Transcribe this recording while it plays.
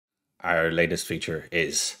our latest feature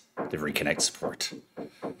is the Reconnect support.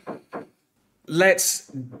 Let's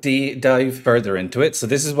dive further into it. So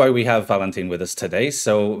this is why we have Valentin with us today.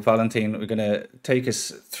 So Valentin, we're going to take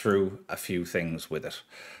us through a few things with it.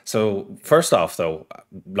 So first off, though,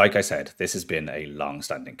 like I said, this has been a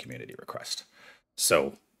long-standing community request.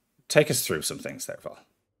 So take us through some things there, Val.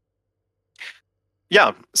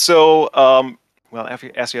 Yeah. So, well,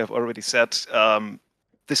 as you have already said,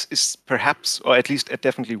 this is perhaps, or at least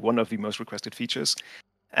definitely one of the most requested features.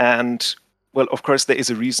 And well, of course, there is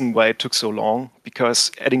a reason why it took so long,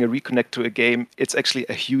 because adding a reconnect to a game, it's actually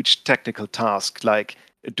a huge technical task. Like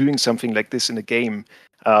doing something like this in a game,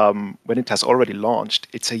 when it has already launched,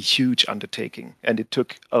 it's a huge undertaking. And it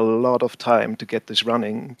took a lot of time to get this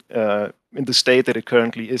running in the state that it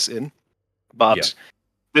currently is in. But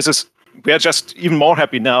we are just even more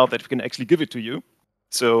happy now that we can actually give it to you.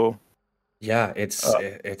 So yeah, it's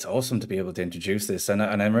awesome to be able to introduce this, and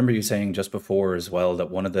I remember you saying just before as well that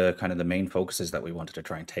one of the kind of the main focuses that we wanted to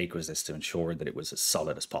try and take was this to ensure that it was as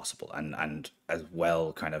solid as possible, and as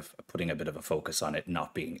well kind of putting a bit of a focus on it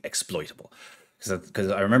not being exploitable. Because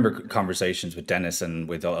I remember conversations with Dennis and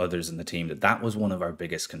with others in the team that was one of our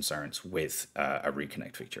biggest concerns with a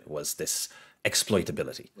Reconnect feature was this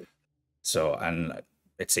exploitability. So, and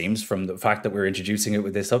it seems from the fact that we're introducing it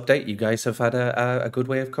with this update, you guys have had a good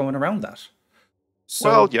way of going around that. So,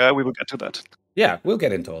 well, yeah, we will get to that. Yeah, we'll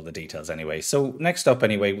get into all the details anyway. So next up,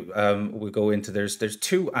 anyway, we'll go into there's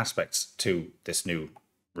two aspects to this new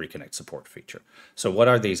Reconnect support feature. So what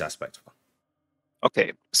are these aspects?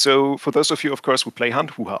 Okay, so for those of you, of course, who play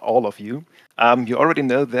Hunt, who are all of you, you already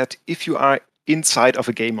know that if you are inside of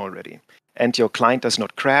a game already, and your client does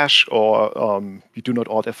not crash, or you do not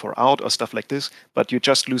order for out or stuff like this, but you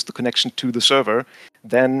just lose the connection to the server,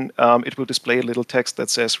 then it will display a little text that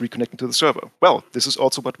says reconnecting to the server. Well, this is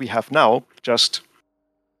also what we have now, just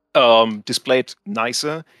displayed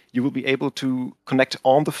nicer. You will be able to connect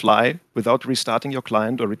on the fly without restarting your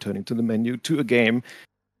client or returning to the menu to a game,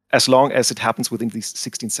 as long as it happens within these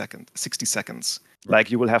 60 seconds. Right.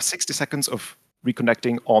 Like you will have 60 seconds of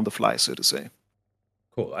reconnecting on the fly, so to say.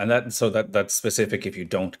 Cool. And that's specific if you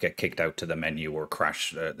don't get kicked out to the menu or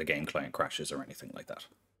crash, the game client crashes or anything like that.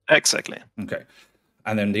 Exactly. Okay.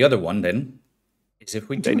 And then the other one then is if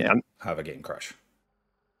we do have a game crash.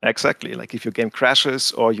 Exactly. Like if your game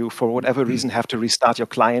crashes or you, for whatever reason, have to restart your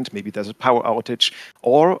client, maybe there's a power outage,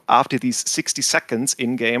 or after these 60 seconds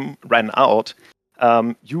in-game ran out,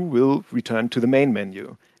 you will return to the main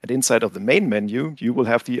menu. And inside of the main menu, you will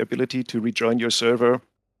have the ability to rejoin your server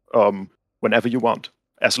whenever you want.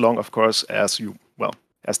 As long, of course, as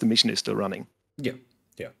the mission is still running. Yeah,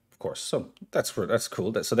 of course. So that's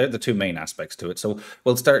cool. So they're the two main aspects to it. So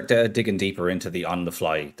we'll start digging deeper into the on the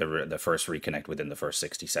fly, the first reconnect within the first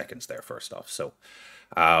 60 seconds there. First off, so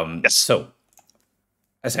yes. So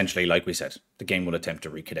essentially, like we said, the game will attempt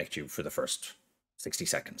to reconnect you for the first 60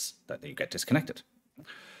 seconds that you get disconnected.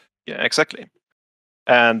 Yeah, exactly.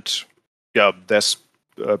 And yeah, there's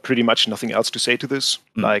pretty much nothing else to say to this.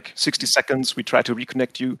 Like 60 seconds, we try to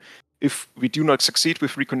reconnect you. If we do not succeed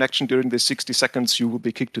with reconnection during the 60 seconds, you will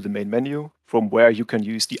be kicked to the main menu, from where you can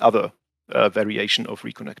use the other variation of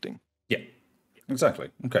reconnecting. Yeah,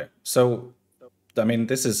 exactly. Okay. So, I mean,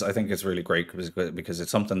 I think it's really great because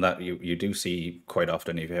it's something that you do see quite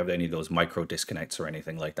often. If you have any of those micro disconnects or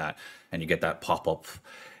anything like that, and you get that pop-up,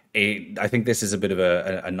 I think this is a bit of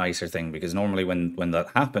a nicer thing, because normally when that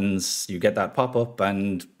happens, you get that pop-up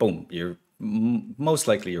and boom, you're most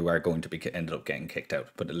likely you are going to be ended up getting kicked out.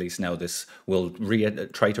 But at least now this will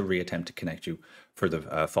try to reattempt to connect you for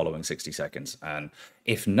the following 60 seconds. And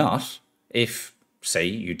if not, if say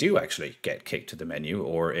you do actually get kicked to the menu,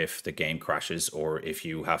 or if the game crashes, or if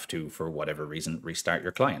you have to, for whatever reason, restart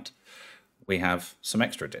your client, we have some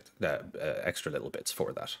extra little bits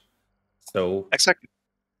for that. So exactly.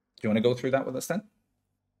 Do you want to go through that with us then?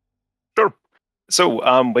 Sure.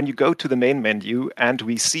 So when you go to the main menu and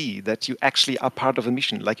we see that you actually are part of a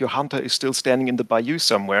mission, like your hunter is still standing in the bayou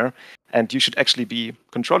somewhere, and you should actually be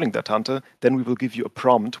controlling that hunter, then we will give you a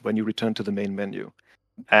prompt when you return to the main menu.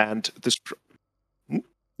 And this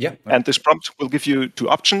And this prompt will give you two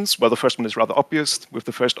options. Well, the first one is rather obvious. With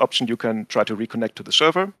the first option, you can try to reconnect to the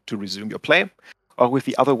server to resume your play. Or with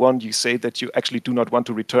the other one, you say that you actually do not want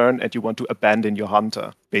to return and you want to abandon your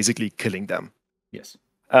hunter, basically killing them. Yes.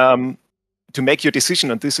 To make your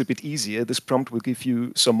decision on this a bit easier, this prompt will give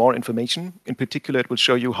you some more information. In particular, it will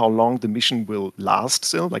show you how long the mission will last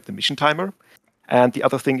still, like the mission timer. And the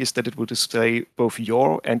other thing is that it will display both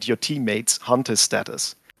your and your teammates' hunter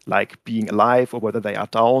status, like being alive or whether they are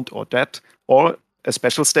downed or dead, or a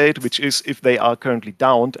special state, which is if they are currently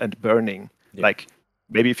downed and burning. Yeah. Like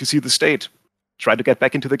maybe if you see the state, try to get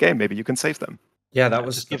back into the game. Maybe you can save them. Yeah, that It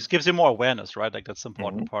was just gives you more awareness, right? Like that's the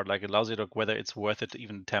important part. Like it allows you to whether it's worth it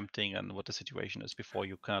even attempting and what the situation is before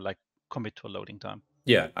you kind of like commit to a loading time.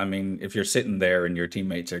 Yeah, I mean, if you're sitting there and your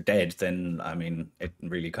teammates are dead, then I mean, it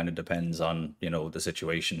really kind of depends on, you know, the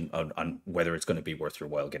situation on whether it's going to be worth your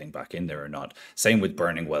while getting back in there or not. Same with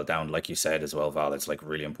burning well down, like you said as well, Val. It's like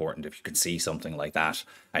really important if you can see something like that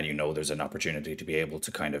and you know there's an opportunity to be able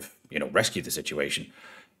to kind of, you know, rescue the situation.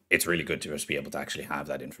 It's really good to just be able to actually have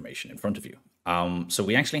that information in front of you. So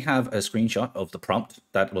we actually have a screenshot of the prompt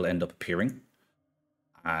that will end up appearing,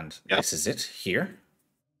 and this is it here.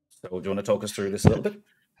 So do you want to talk us through this a little bit?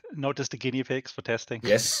 Notice the guinea pigs for testing.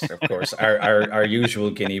 Yes, of course. Our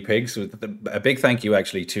usual guinea pigs. A big thank you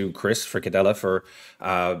actually to Chris Fricadella for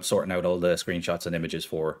sorting out all the screenshots and images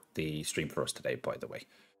for the stream for us today, by the way.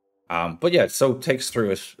 But yeah, so takes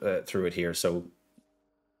through it here. So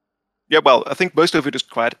yeah, well, I think most of it is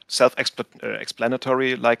quite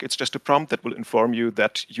self-explanatory. Like it's just a prompt that will inform you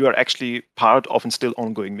that you are actually part of a still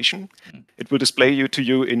ongoing mission. It will display to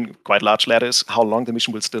you in quite large letters how long the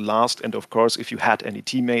mission will still last. And of course, if you had any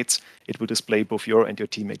teammates, it will display both your and your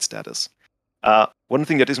teammate status. One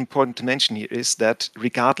thing that is important to mention here is that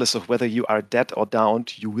regardless of whether you are dead or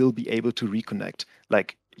downed, you will be able to reconnect.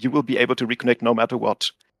 Like you will be able to reconnect no matter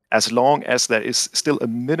what. As long as there is still a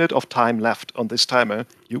minute of time left on this timer,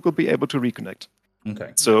 you will be able to reconnect.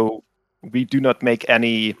 Okay. So we do not make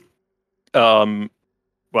any,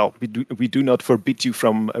 we do not forbid you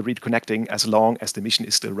from reconnecting as long as the mission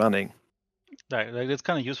is still running. Like it's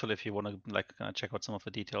kind of useful if you want to like kind of check out some of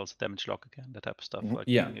the details, damage log again, that type of stuff. Like,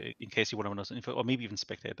 yeah. In case you want to know some info, or maybe even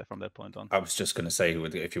spectate from that point on. I was just going to say,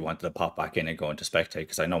 if you wanted to pop back in and go into spectate,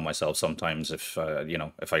 because I know myself sometimes if you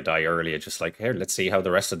know, if I die early, it's just like, here, let's see how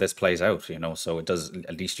the rest of this plays out. You know, so it does.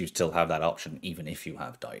 At least you still have that option, even if you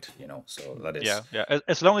have died. You know, so that is yeah.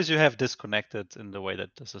 As long as you have disconnected in the way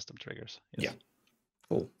that the system triggers. Yes. Yeah.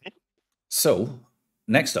 Cool. So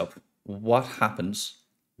next up, what happens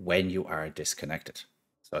when you are disconnected?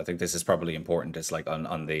 So I think this is probably important. It's like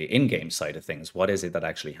on the in-game side of things, what is it that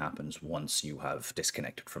actually happens once you have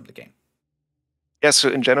disconnected from the game? Yeah, so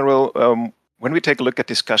in general, when we take a look at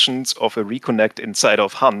discussions of a reconnect inside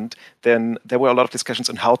of Hunt, then there were a lot of discussions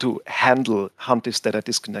on how to handle hunters that are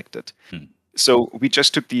disconnected. So we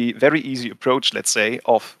just took the very easy approach, let's say,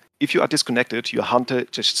 of if you are disconnected, your hunter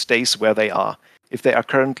just stays where they are. If they are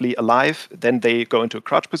currently alive, then they go into a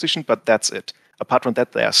crouch position, but that's it. Apart from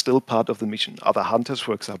that, they are still part of the mission. Other hunters,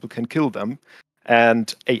 for example, can kill them,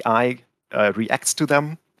 and AI reacts to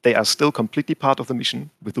them. They are still completely part of the mission,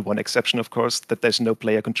 with the one exception, of course, that there's no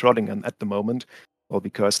player controlling them at the moment, or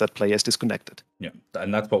because that player is disconnected. Yeah,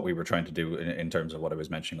 and that's what we were trying to do in terms of what I was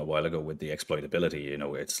mentioning a while ago with the exploitability. You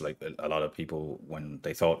know, it's like a lot of people, when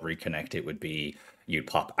they thought reconnect, it would be you'd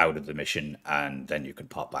pop out of the mission and then you could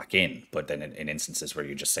pop back in. But then in instances where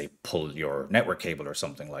you just say pull your network cable or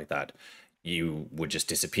something like that, you would just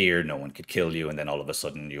disappear, no one could kill you, and then all of a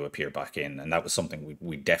sudden you appear back in. And that was something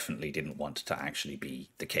we definitely didn't want to actually be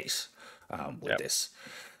the case with this.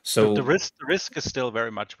 So the risk is still very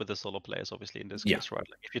much with the solo players, obviously, in this case, right?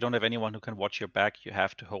 Like if you don't have anyone who can watch your back, you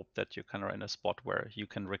have to hope that you're kind of in a spot where you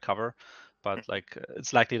can recover. But like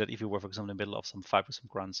it's likely that if you were, for example, in the middle of some fight with some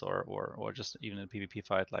grunts or just even in a PvP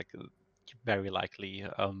fight, like very likely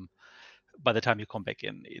by the time you come back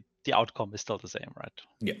in, the outcome is still the same, right?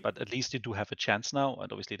 Yeah. But at least you do have a chance now, and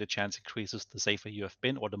obviously the chance increases the safer you have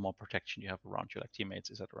been or the more protection you have around you, like teammates,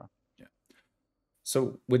 etc. Yeah.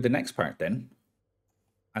 So with the next part then,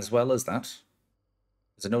 as well as that,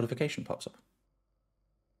 as a notification pops up.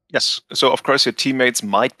 Yes. So of course your teammates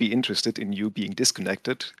might be interested in you being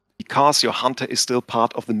disconnected because your hunter is still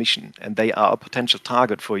part of the mission and they are a potential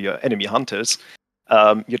target for your enemy hunters.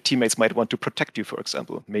 Your teammates might want to protect you, for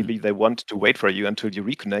example. Maybe they want to wait for you until you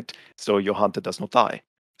reconnect so your hunter does not die.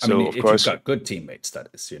 So, I mean, of if course, you've got good teammates, that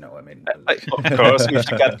is, you know, I mean... of course, if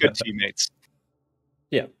you've got good teammates.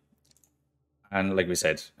 Yeah. And like we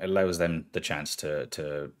said, it allows them the chance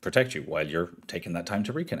to protect you while you're taking that time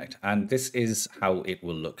to reconnect. And this is how it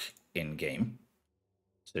will look in-game.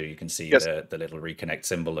 So you can see the little reconnect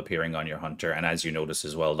symbol appearing on your hunter. And as you notice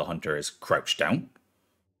as well, the hunter is crouched down.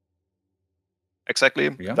 Exactly.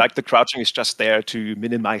 Yeah. Like the crouching is just there to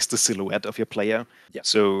minimize the silhouette of your player. Yeah.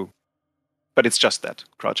 So, but it's just that,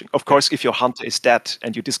 crouching. Of course, if your hunter is dead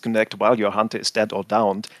and you disconnect while your hunter is dead or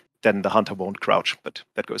downed, then the hunter won't crouch, but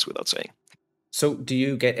that goes without saying. So do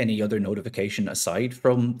you get any other notification aside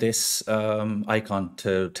from this icon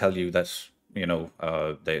to tell you that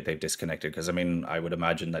they've disconnected? Because I mean, I would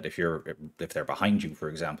imagine that if they're behind you, for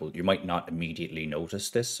example, you might not immediately notice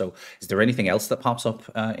this. So, is there anything else that pops up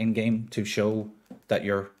in game to show that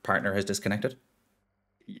your partner has disconnected?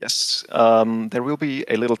 Yes, there will be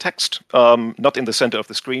a little text, not in the center of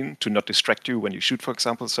the screen to not distract you when you shoot, for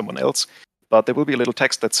example, someone else. But there will be a little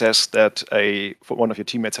text that says that one of your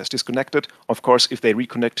teammates has disconnected. Of course, if they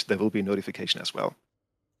reconnect, there will be a notification as well.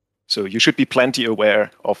 So you should be plenty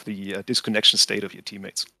aware of the disconnection state of your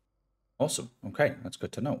teammates. Awesome. Okay, that's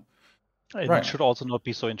good to know. And Right. it should also not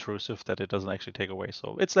be so intrusive that it doesn't actually take away.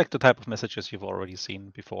 So it's like the type of messages you've already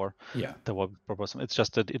seen before. Yeah. That were proposed. It's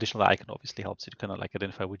just the additional icon obviously helps you to kind of like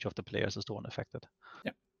identify which of the players is the one affected.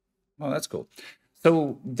 Yeah. Well, that's cool.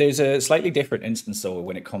 So there's a slightly different instance, though,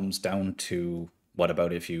 when it comes down to what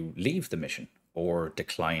about if you leave the mission or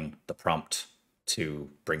decline the prompt to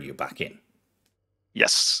bring you back in?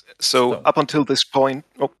 Yes. So up until this point,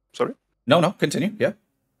 sorry. No, continue. Yeah.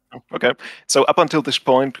 Okay. So up until this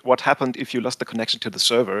point, what happened if you lost the connection to the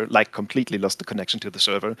server, like completely lost the connection to the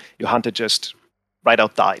server? Your hunter just right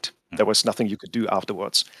out died. There was nothing you could do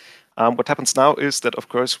afterwards. What happens now is that, of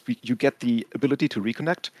course, you get the ability to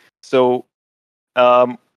reconnect. So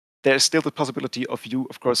there's still the possibility of you,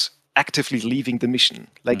 of course, actively leaving the mission.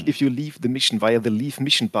 Like if you leave the mission via the leave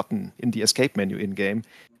mission button in the escape menu in game,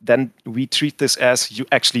 then we treat this as you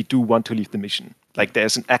actually do want to leave the mission. Like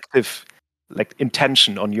there's an active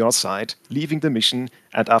intention on your side, leaving the mission,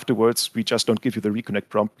 and afterwards we just don't give you the reconnect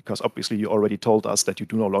prompt because obviously you already told us that you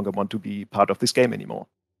do no longer want to be part of this game anymore.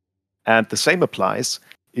 And the same applies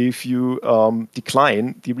if you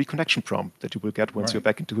decline the reconnection prompt that you will get once you're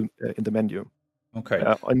back into in the menu. Okay.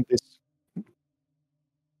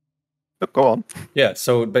 Go on. Yeah.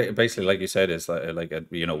 So basically, like you said, is like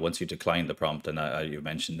once you decline the prompt, and you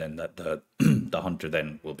mentioned then that the hunter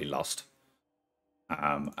then will be lost,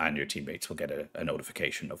 and your teammates will get a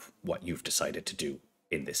notification of what you've decided to do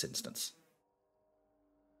in this instance.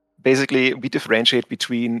 Basically, we differentiate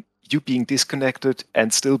between you being disconnected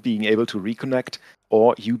and still being able to reconnect,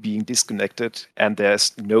 or you being disconnected and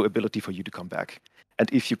there's no ability for you to come back.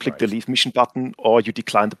 And if you click the leave mission button or you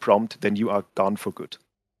decline the prompt, then you are gone for good.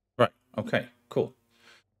 Right. Okay. Cool.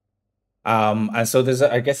 And so there's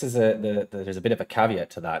there's a bit of a caveat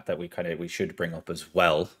to that we should bring up as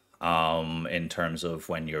well. In terms of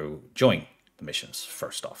when you join the missions,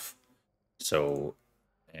 first off. So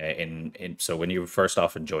so when you're first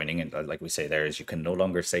off and joining, and like we say there, is you can no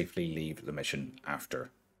longer safely leave the mission after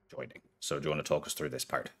joining. So do you want to talk us through this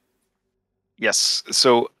part? Yes.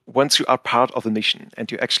 So once you are part of a mission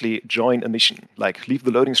and you actually join a mission, like leave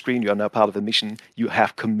the loading screen, you are now part of the mission, you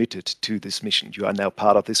have committed to this mission. You are now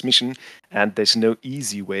part of this mission, and there's no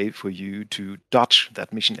easy way for you to dodge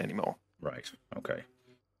that mission anymore. Right. Okay.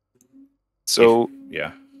 So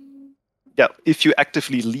yeah, if you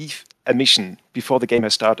actively leave a mission before the game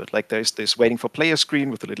has started, like there's this waiting for player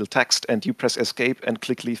screen with a little text, and you press escape and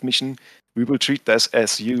click leave mission, we will treat this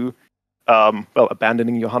as you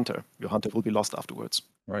abandoning your hunter. Your hunter will be lost afterwards.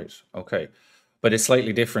 Right. Okay. But it's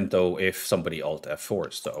slightly different though if somebody Alt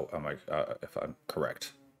F4s though. If I'm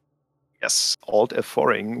correct? Yes, Alt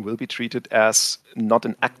F4ing will be treated as not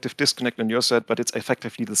an active disconnect on your side, but it's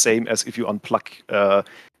effectively the same as if you unplug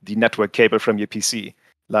the network cable from your PC.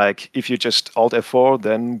 Like if you just Alt F4,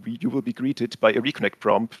 then you will be greeted by a reconnect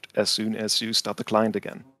prompt as soon as you start the client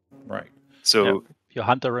again. Right. So your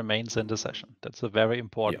hunter remains in the session. That's a very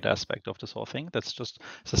important aspect of this whole thing. That's just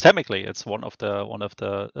systemically, it's one of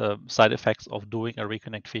the side effects of doing a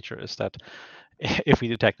reconnect feature is that if we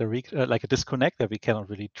detect a disconnect that we cannot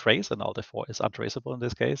really trace, and Alt F4 is untraceable in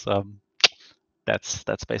this case,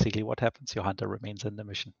 that's basically what happens. Your hunter remains in the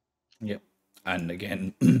mission. Yeah. And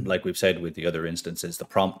again, like we've said with the other instances, the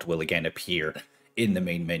prompt will again appear in the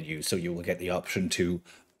main menu. So you will get the option to,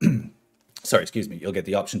 you'll get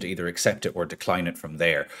the option to either accept it or decline it from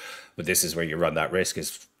there. But this is where you run that risk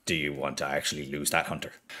is, do you want to actually lose that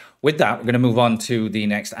hunter? With that, we're going to move on to the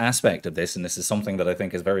next aspect of this. And this is something that I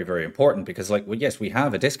think is very, very important because yes, we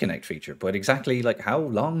have a disconnect feature, but exactly how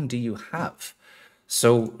long do you have?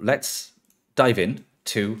 So let's dive in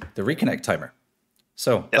to the reconnect timer.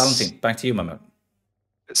 So, yes. Valentin, back to you, my man.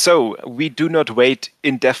 So, we do not wait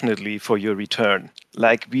indefinitely for your return.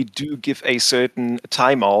 Like, we do give a certain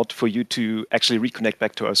timeout for you to actually reconnect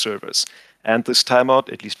back to our servers. And this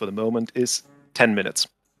timeout, at least for the moment, is 10 minutes.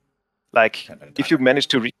 Like, if you manage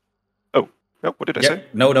to Oh, no, what did I say?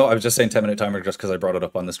 No, I was just saying 10-minute timer just because I brought it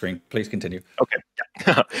up on the screen. Please continue.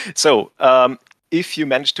 Okay. So, if you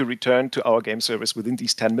manage to return to our game service within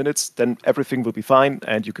these 10 minutes, then everything will be fine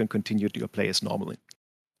and you can continue your play as normally.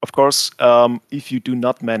 of course, if you do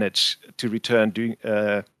not manage to return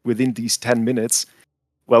within these 10 minutes,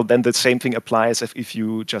 well, then the same thing applies if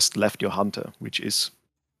you just left your hunter, which is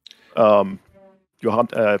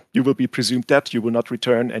you will be presumed dead, you will not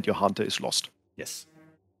return, and your hunter is lost. Yes.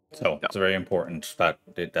 So Yeah. it's very important that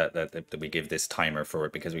we give this timer for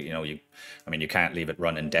it, because you can't leave it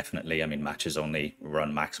run indefinitely. I mean, matches only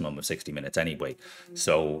run maximum of 60 minutes anyway.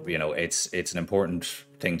 So, it's an important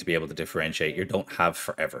thing to be able to differentiate. You don't have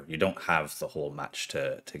forever. You don't have the whole match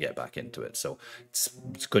to get back into it. So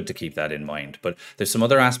it's good to keep that in mind. But there's some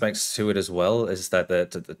other aspects to it as well, is that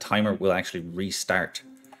the timer will actually restart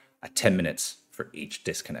at 10 minutes for each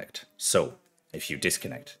disconnect. So if you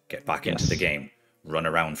disconnect, get back into the game, run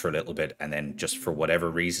around for a little bit, and then just for whatever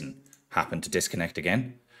reason happen to disconnect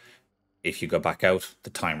again, if you go back out,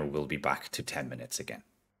 the timer will be back to 10 minutes again.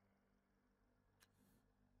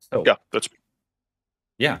 So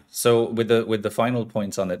so with the final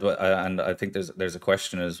points on it, and I think there's a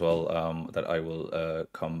question as well that I will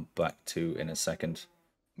come back to in a second.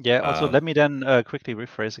 Yeah. Also, let me then quickly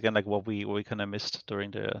rephrase again, like what we kind of missed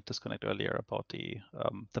during the disconnect earlier about the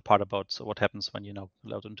part about what happens when you now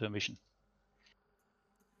load into a mission.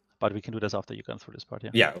 But we can do this after you go through this part.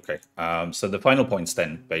 Yeah. Okay. So the final points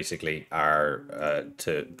then basically are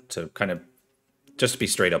to kind of just be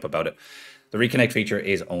straight up about it. The Reconnect feature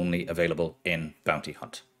is only available in Bounty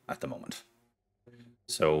Hunt at the moment.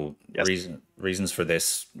 So reasons for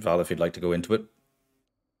this, Val, if you'd like to go into it.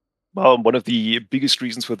 Well, one of the biggest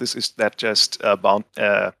reasons for this is that just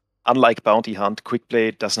unlike Bounty Hunt, Quick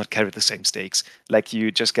Play does not carry the same stakes. Like,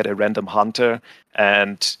 you just get a random hunter,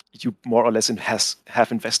 and you more or less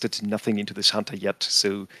have invested nothing into this hunter yet.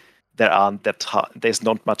 So there's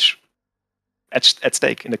not much at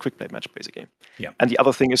stake in a Quick Play match, basically. Yeah. And the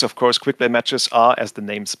other thing is, of course, Quick Play matches are, as the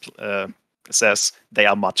name says, they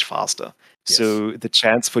are much faster. Yes. So the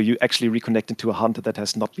chance for you actually reconnecting to a hunter that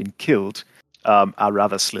has not been killed are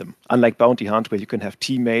rather slim. Unlike Bounty Hunt, where you can have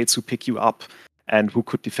teammates who pick you up and who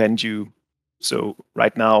could defend you. So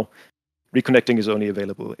right now, reconnecting is only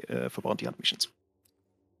available for Bounty Hunt missions.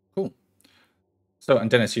 Cool. So, and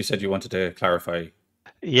Dennis, you said you wanted to clarify.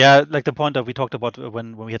 Yeah, like the point that we talked about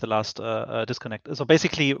when we had the last disconnect. So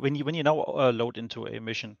basically, when you now load into a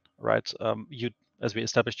mission, right? As we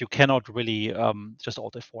established, you cannot really just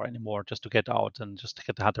alt F4 anymore just to get out and just to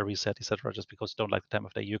get the hunter reset, etc. Just because you don't like the time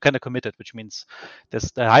of day. You're kind of committed, which means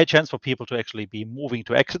there's a high chance for people to actually be moving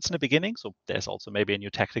to exits in the beginning. So there's also maybe a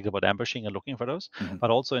new tactic about ambushing and looking for those. Mm-hmm.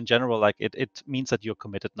 But also in general, like it means that you're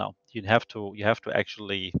committed now. You have to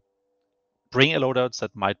actually bring a loadouts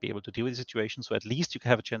that might be able to deal with the situation, so at least you can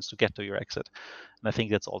have a chance to get to your exit. And I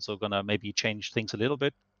think that's also gonna maybe change things a little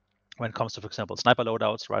bit when it comes to, for example, sniper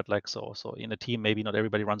loadouts, right? Like so in a team, maybe not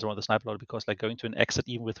everybody runs around the sniper loadout, because like going to an exit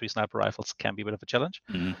even with 3 sniper rifles can be a bit of a challenge.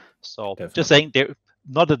 Mm-hmm. So Definitely. Just saying, they're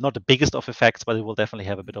not the biggest of effects, but it will definitely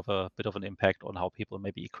have a bit of an impact on how people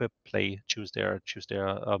maybe equip, play, choose their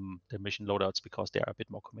mission loadouts, because they are a bit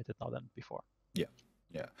more committed now than before. Yeah.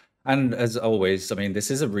 And as always, I mean,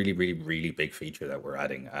 this is a really, really, really big feature that we're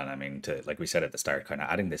adding. And I mean, like we said at the start, kind of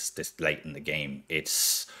adding this late in the game,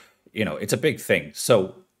 it's a big thing.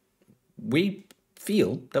 So we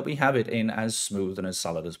feel that we have it in as smooth and as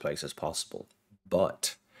solid a place as possible,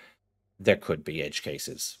 but there could be edge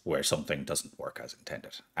cases where something doesn't work as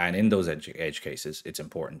intended. And in those edge cases, it's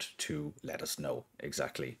important to let us know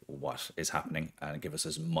exactly what is happening and give us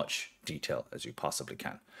as much detail as you possibly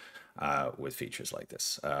can with features like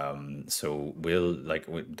this. So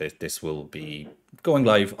this will be going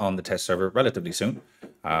live on the test server relatively soon.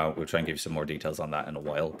 We'll try and give you some more details on that in a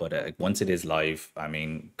while. But once it is live, I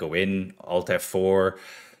mean, go in, Alt F4,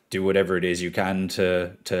 do whatever it is you can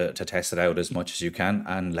to test it out as much as you can,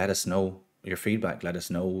 and let us know your feedback. Let us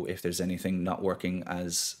know if there's anything not working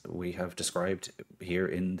as we have described here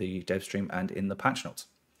in the dev stream and in the patch notes.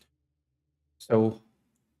 So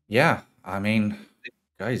yeah, I mean,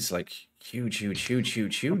 guys, like huge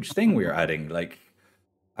thing we're adding. Like,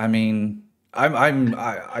 I mean, I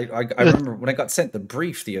remember when I got sent the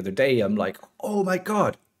brief the other day, I'm like, oh my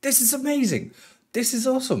God, this is amazing. This is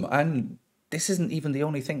awesome. And this isn't even the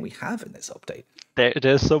only thing we have in this update.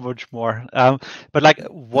 There's so much more. But like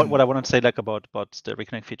what I want to say like about the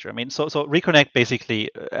Reconnect feature. I mean, so Reconnect basically,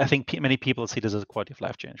 I think many people see this as a quality of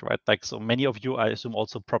life change, right? Like, so many of you, I assume,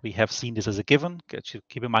 also probably have seen this as a given.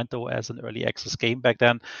 Keep in mind though, as an early access game back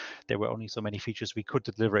then, there were only so many features we could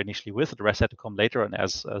deliver initially with. The rest had to come later. And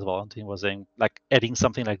as Valentin was saying, like adding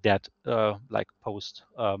something like that, like post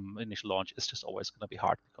initial launch, is just always going to be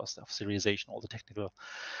hard because of serialization, all the technical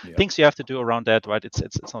things you have to do around that, right?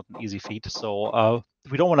 It's not an easy feat. So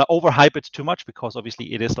we don't want to overhype it too much because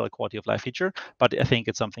obviously it is still a quality of life feature, but I think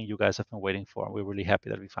it's something you guys have been waiting for. And we're really happy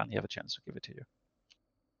that we finally have a chance to give it to you.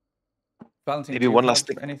 Valentin, Maybe do you one have last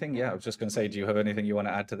thing. anything? Yeah, I was just going to say, do you have anything you want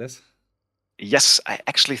to add to this? Yes, I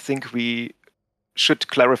actually think we should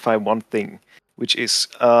clarify one thing, which is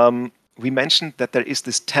we mentioned that there is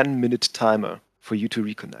this 10-minute timer for you to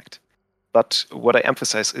reconnect. But what I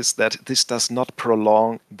emphasize is that this does not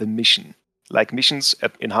prolong the mission. Like missions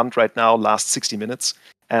in Hunt right now last 60 minutes,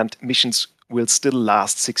 and missions will still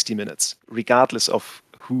last 60 minutes, regardless of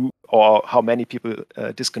who or how many people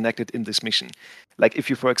disconnected in this mission. Like if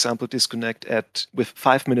you, for example, disconnect with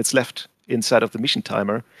 5 minutes left inside of the mission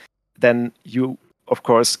timer, then you, of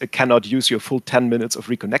course, cannot use your full 10 minutes of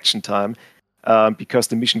reconnection time because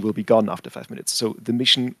the mission will be gone after 5 minutes. So the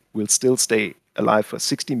mission will still stay alive for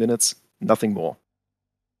 60 minutes, nothing more.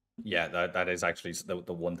 Yeah, that is actually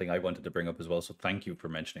the one thing I wanted to bring up as well. So thank you for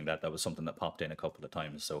mentioning that. That was something that popped in a couple of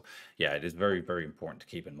times. So yeah, it is very, very important to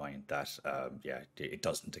keep in mind that it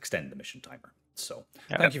doesn't extend the mission timer. So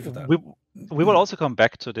thank you for that. We will also come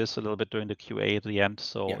back to this a little bit during the QA at the end.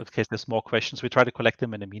 So Yeah. in case there's more questions, we try to collect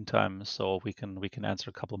them in the meantime, so we can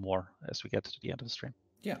answer a couple more as we get to the end of the stream.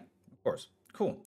 Yeah, of course. Cool.